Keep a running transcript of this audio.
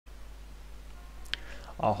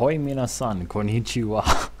Ahoy minasan,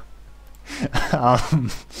 konnichiwa.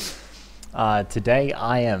 Today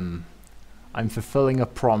I'm fulfilling a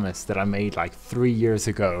promise that I made like 3 years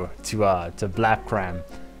ago to Blapcram.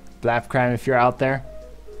 Blapcram, if you're out there,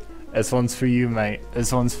 this one's for you, mate.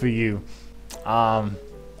 This one's for you.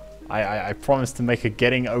 I promised to make a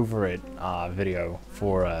getting over it video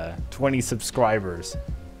for 20 subscribers.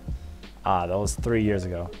 That was 3 years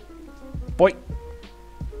ago. Boy!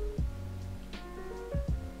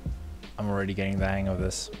 I'm already getting the hang of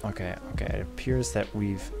this. Okay, it appears that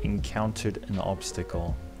we've encountered an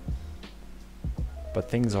obstacle. But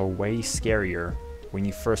things are way scarier when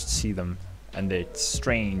you first see them, and it's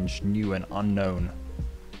strange, new, and unknown.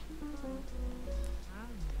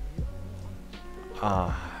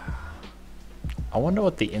 I wonder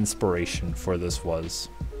what the inspiration for this was.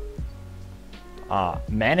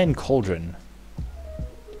 Man in cauldron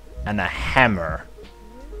and a hammer.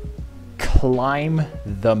 Climb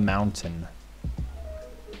the mountain.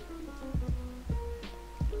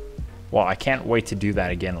 Well, I can't wait to do that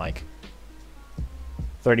again, like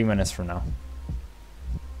 30 minutes from now.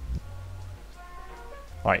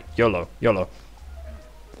 Alright, YOLO, YOLO.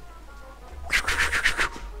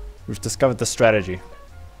 We've discovered the strategy.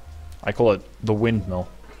 I call it the windmill.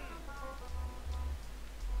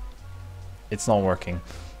 It's not working.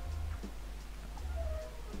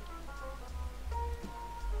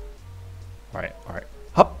 Alright.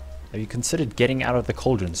 Hup! Have you considered getting out of the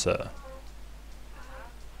cauldron, sir?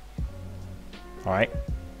 Alright.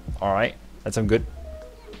 That's some good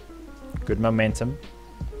momentum.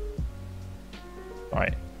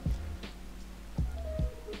 Alright.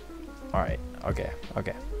 Okay.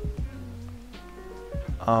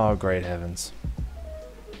 Oh, great heavens.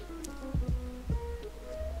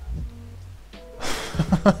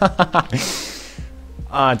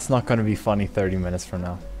 It's not gonna be funny 30 minutes from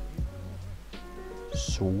now.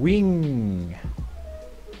 Swing!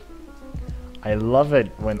 I love it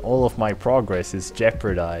when all of my progress is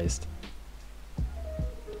jeopardized.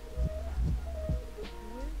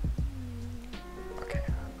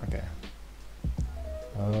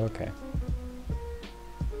 Okay.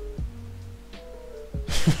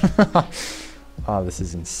 Oh, this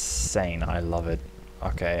is insane. I love it.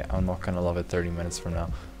 Okay, I'm not gonna love it 30 minutes from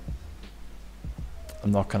now.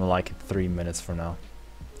 I'm not gonna like it 3 minutes from now.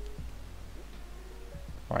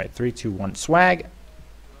 Alright, 3, 2, 1, swag!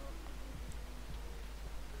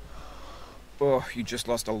 Oh, you just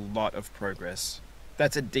lost a lot of progress.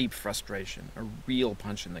 That's a deep frustration, a real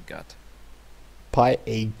punch in the gut. By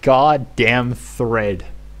a goddamn thread.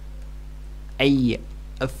 A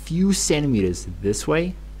few centimeters this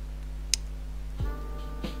way,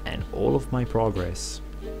 and all of my progress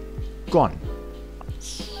gone.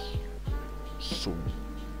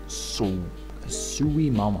 Sui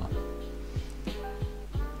mama.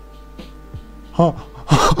 Huh.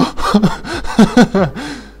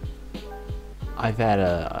 I've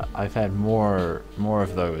had more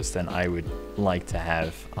of those than I would like to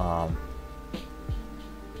have.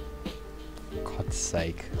 God's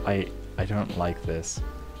sake, I don't like this.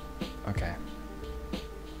 Okay.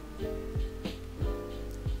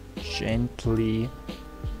 Gently.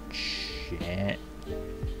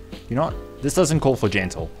 You know what? This doesn't call for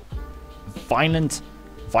gentle. Violence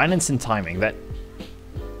and timing. That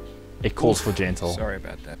it calls for gentle. Sorry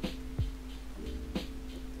about that.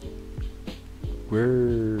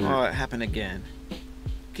 Oh, it happened again.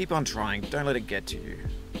 Keep on trying. Don't let it get to you.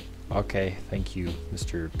 Okay, thank you,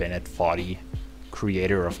 Mr. Bennett Foddy,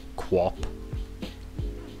 creator of Quap.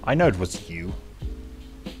 I know it was you.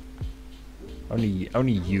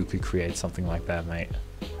 Only you could create something like that, mate.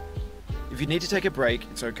 If you need to take a break,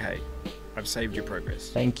 it's okay. I've saved your progress.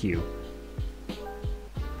 Thank you.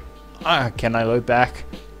 Can I load back?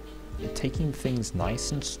 Taking things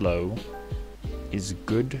nice and slow is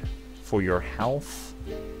good for your health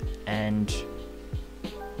and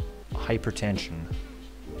hypertension.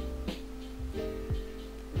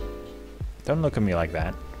 Don't look at me like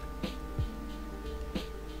that.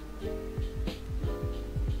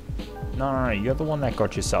 No, you're the one that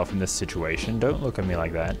got yourself in this situation. Don't look at me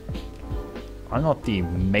like that. I'm not the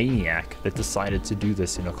maniac that decided to do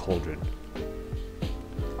this in a cauldron.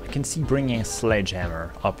 I can see bringing a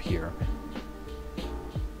sledgehammer up here.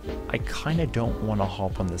 I kinda don't want to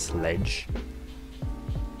hop on this ledge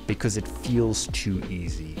because it feels too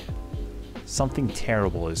easy. Something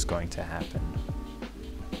terrible is going to happen.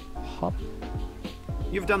 Hop.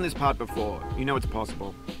 You've done this part before. You know it's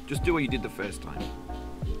possible. Just do what you did the first time.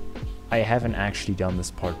 I haven't actually done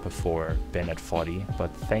this part before, Bennett Foddy,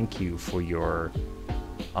 but thank you for your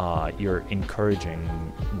encouraging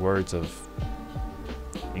words of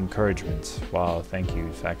Encouragement. Wow, thank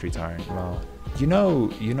you, Factory Tyrant. Wow.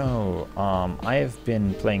 I have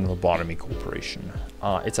been playing Lobotomy Corporation.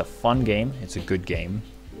 It's a fun game. It's a good game.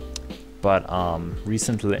 But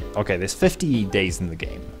recently, okay, there's 50 days in the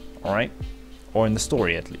game, all right, or in the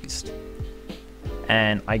story at least.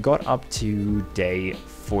 And I got up to day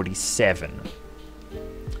 47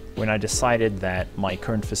 when I decided that my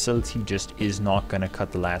current facility just is not gonna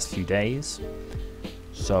cut the last few days.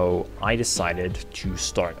 So I decided to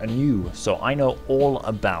start anew. So I know all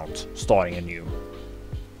about starting anew.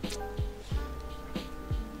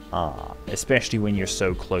 Especially when you're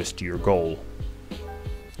so close to your goal.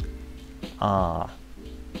 But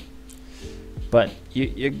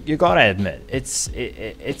you gotta admit,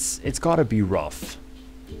 it's gotta be rough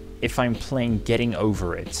if I'm playing Getting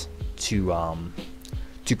Over It to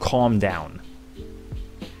calm down.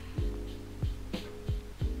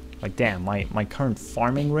 Like, damn, my current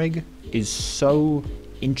farming rig is so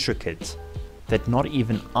intricate that not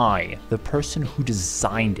even I, the person who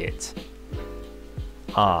designed it,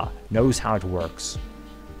 knows how it works.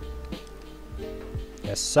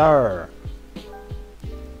 Yes, sir.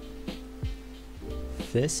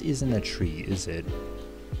 This isn't a tree, is it?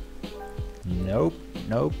 Nope,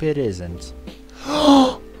 nope, it isn't.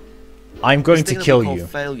 I'm going to kill you.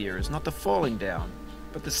 Failure is not the falling down,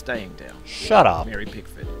 but the staying down. Shut up. Mary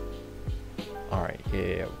Pickford. Alright,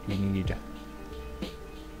 yeah, we need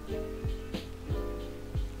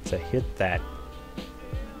to hit that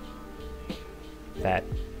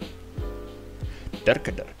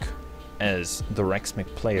dirk, as the Rex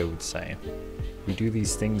McPlayer would say. We do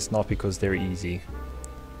these things not because they're easy,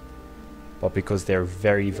 but because they're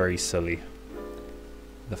very, very silly.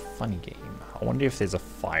 The funny game. I wonder if there's a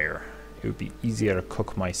fire. It would be easier to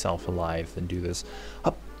cook myself alive than do this.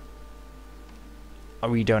 Up. Oh,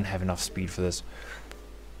 we don't have enough speed for this.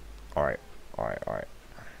 Alright.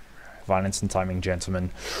 Violence and timing, gentlemen.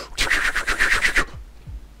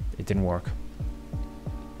 It didn't work.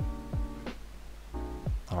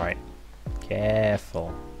 Alright.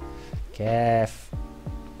 Careful. That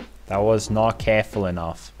was not careful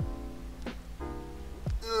enough.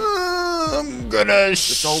 I'm gonna The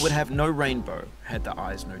soul would have no rainbow, had the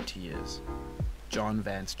eyes no tears. John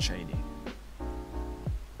Vance Cheney.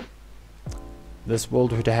 This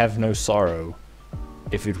world would have no sorrow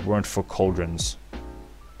if it weren't for cauldrons.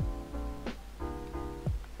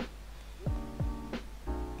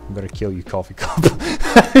 I'm gonna kill you, coffee cup.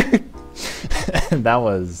 that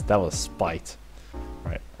was spite.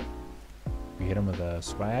 Right. We hit him with a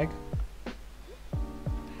swag.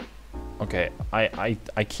 Okay, I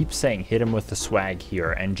keep saying hit him with the swag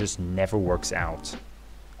here and just never works out.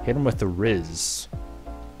 Hit him with the Riz.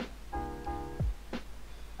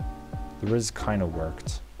 The Riz kind of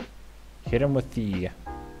worked. Hit him with the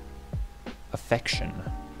affection.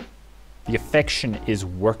 The affection is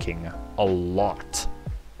working a lot.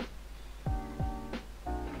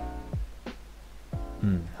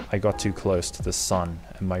 I got too close to the sun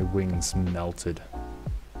and my wings melted.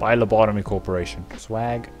 Bye, Lobotomy Corporation.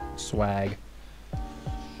 Swag.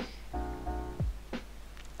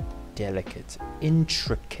 Delicate.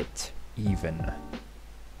 Intricate, even.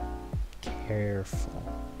 Careful.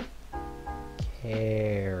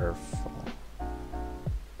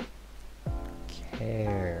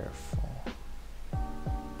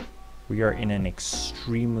 We are in an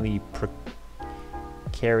extremely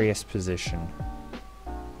precarious position.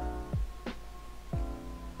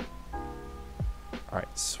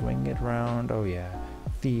 Alright, swing it round. Oh yeah.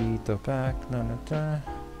 Feet back. No.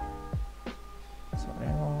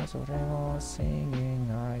 Soremo, singing.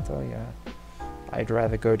 Alright, oh yeah. I'd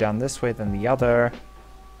rather go down this way than the other.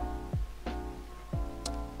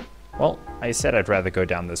 Well, I said I'd rather go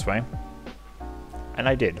down this way. And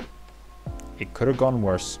I did. It could have gone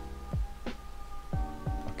worse.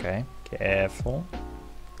 Okay, careful.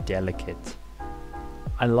 Delicate.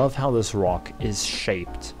 I love how this rock is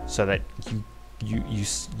shaped so that you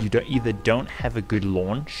don't have a good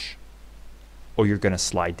launch or you're gonna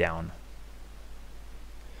slide down.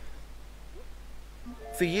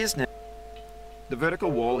 For years now, the vertical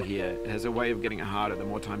wall here has a way of getting it harder the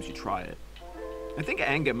more times you try it. I think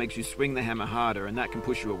anger makes you swing the hammer harder, and that can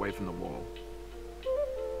push you away from the wall.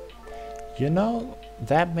 You know,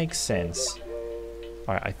 that makes sense.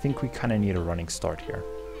 Alright, I think we kind of need a running start here.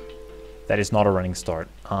 That is not a running start.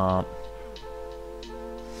 Does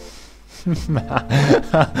he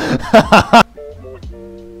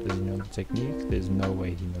know the technique? There's no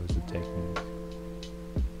way he knows the technique.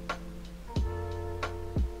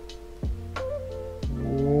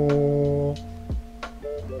 Whoa.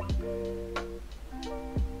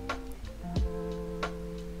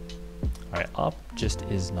 Alright, up, just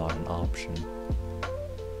is not an option.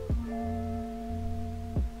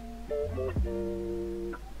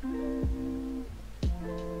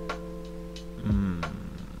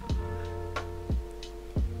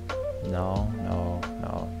 No.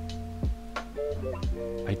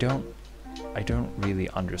 I don't really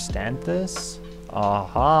understand this.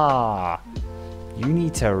 Aha! You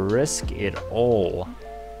need to risk it all.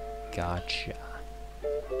 Gotcha.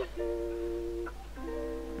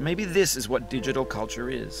 Maybe this is what digital culture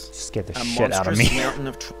is. Just get the A shit out of me. monstrous mountain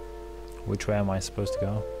of Which way am I supposed to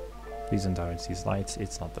go? Please don't towards these lights.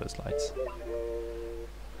 It's not those lights.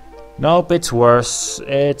 Nope, it's worse.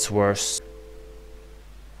 It's worse.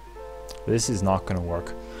 This is not gonna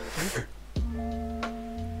work.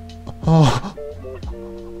 Oh.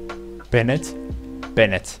 Bennett,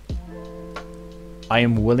 I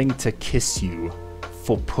am willing to kiss you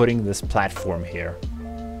for putting this platform here.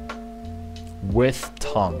 With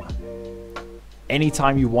tongue.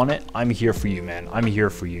 Anytime you want it, I'm here for you, man. I'm here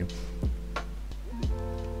for you.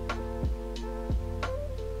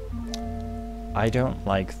 I don't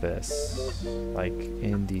like this. Like,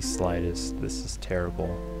 in the slightest. This is terrible.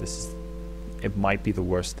 It might be the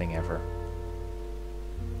worst thing ever.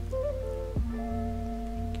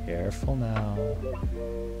 Careful now.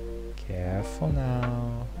 Careful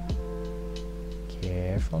now.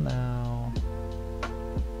 Careful now.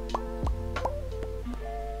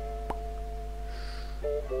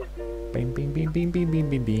 Bing, bing, bing, bing, bing, bing,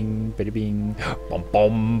 bing, bing, bing, bing. Bum,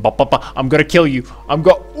 bum, bum, bum, bum. I'm gonna kill you.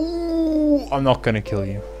 Ooh, I'm not gonna kill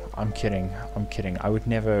you. I'm kidding. I'm kidding. I would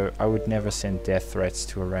never send death threats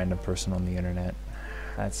to a random person on the internet.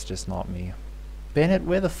 That's just not me. Bennett,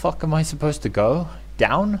 where the fuck am I supposed to go?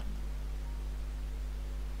 Down?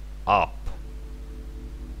 Up.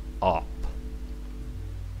 Up.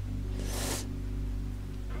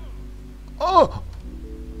 Oh!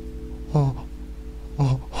 Oh.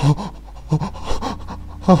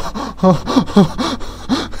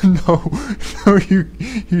 No,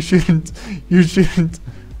 you shouldn't. You shouldn't.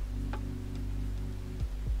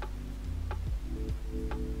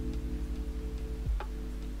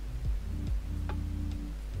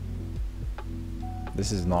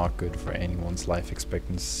 This is not good for anyone's life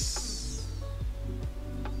expectancy.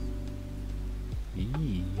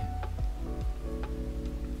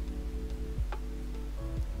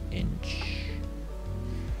 Inch.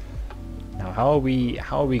 Now, how are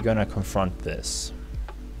we gonna confront this?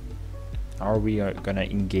 How are we gonna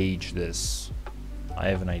engage this? I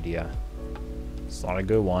have an idea. It's not a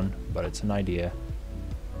good one, but it's an idea.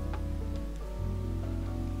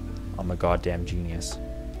 I'm a goddamn genius.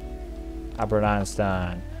 Albert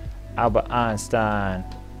Einstein. Albert Einstein.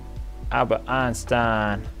 Albert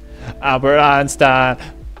Einstein. Albert Einstein.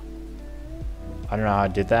 I don't know how I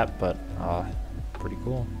did that, but pretty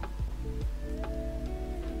cool.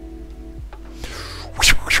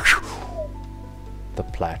 The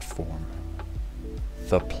platform.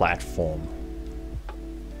 The platform.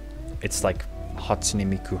 It's like Hatsune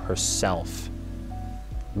Miku herself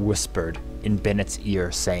whispered in Bennett's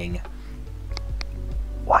ear saying,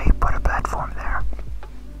 "Why you put a platform there?"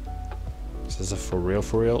 Is this a for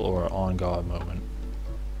real or on God moment?